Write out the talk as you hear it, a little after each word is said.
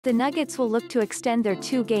The Nuggets will look to extend their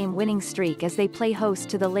two-game winning streak as they play host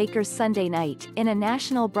to the Lakers Sunday night, in a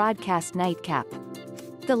national broadcast nightcap.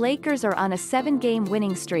 The Lakers are on a 7-game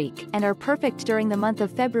winning streak, and are perfect during the month of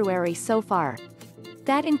February so far.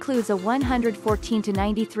 That includes a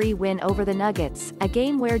 114-93 win over the Nuggets, a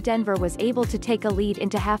game where Denver was able to take a lead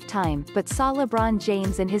into halftime but saw LeBron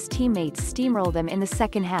James and his teammates steamroll them in the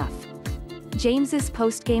second half. James's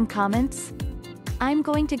post-game comments? "I'm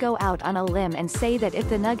going to go out on a limb and say that if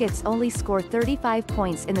the Nuggets only score 35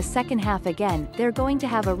 points in the second half again, they're going to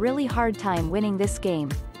have a really hard time winning this game."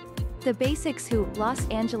 The BasicsWho, Los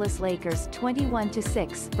Angeles Lakers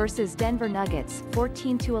 21-6 versus Denver Nuggets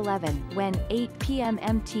 14-11, when 8 p.m.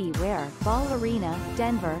 MTWhere, Ball Arena,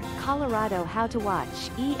 Denver, Colorado. How to watch,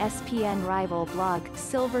 ESPNRival Blog,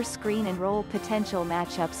 Silver Screen and RollPotential.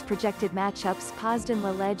 Matchups projected. Matchups Pozdan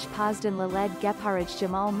Geparage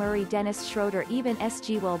Jamal Murray Dennis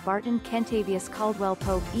SchroederEvenSGWill BartonKentavious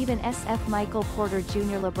Caldwell-PopeEvenSFMichael Porter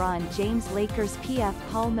Jr. LeBron James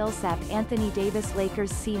LakersPFPaul MillsapAnthony Davis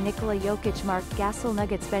LakersCNikola Jokic Marc Gasol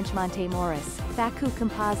NuggetsBENCHMonté Morris, Facu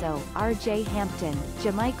Campazzo, RJ Hampton,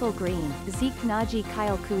 JaMychal Green, Zeke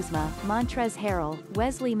NnajiKyle Kuzma, Montrezl Harrell,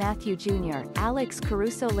 Wesley Matthew Jr,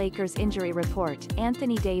 CarusoLakersInjury Report,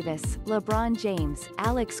 Anthony Davis, LeBron James,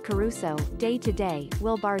 Caruso, day-to-day,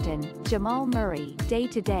 Will Barton, Jamal Murray,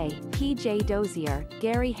 day-to-day, PJ Dozier,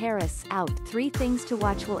 Gary Harris, out. 3 things to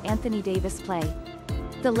watch. Will Anthony Davis play?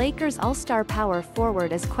 The Lakers' all-star power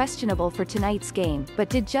forward is questionable for tonight's game, but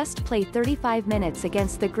did just play 35 minutes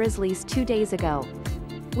against the Grizzlies 2 days ago.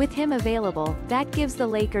 With him available, that gives the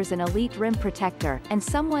Lakers an elite rim protector, and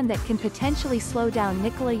someone that can potentially slow down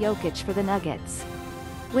Nikola Jokic for the Nuggets.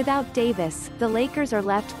 Without Davis, the Lakers are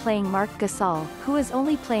left playing Marc Gasol, who is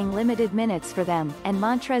only playing limited minutes for them, and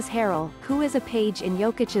Montrezl Harrell, who is a page in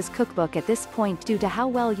Jokic's cookbook at this point due to how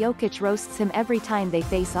well Jokic roasts him every time they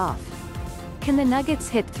face off. Can the Nuggets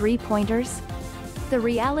hit three-pointers? The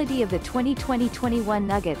reality of the 2020-21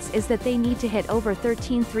 Nuggets is that they need to hit over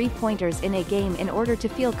 13 three-pointers in a game in order to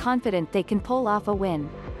feel confident they can pull off a win.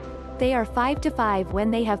 They are 5-5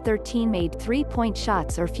 when they have 13 made three-point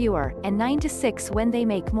shots or fewer, and 9-6 when they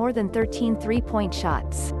make more than 13 three-point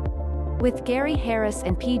shots. With Gary Harris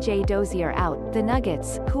and PJ Dozier out, the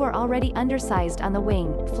Nuggets, who are already undersized on the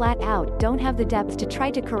wing, flat out don't have the depth to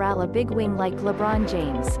try to corral a big wing like LeBron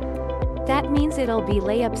James. That means it'll be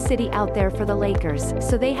Layup City out there for the Lakers,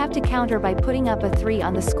 so they have to counter by putting up a 3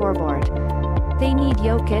 on the scoreboard. They need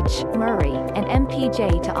Jokic, Murray, and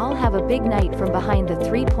MPJ to all have a big night from behind the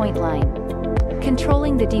three-point line.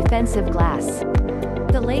 Controlling the defensive glass.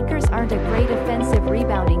 The Lakers aren't a great offensive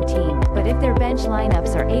rebounding team, but if their bench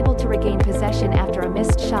lineups are able to regain possession after a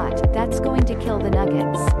missed shot, that's going to kill the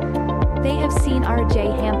Nuggets. They have seen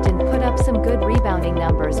RJ Hampton put up some good rebounding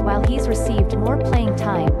numbers while he's received more playing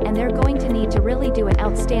time, and they're going to need to really do an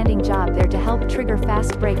outstanding job there to help trigger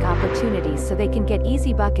fast break opportunities so they can get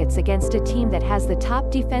easy buckets against a team that has the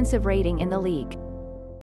top defensive rating in the league.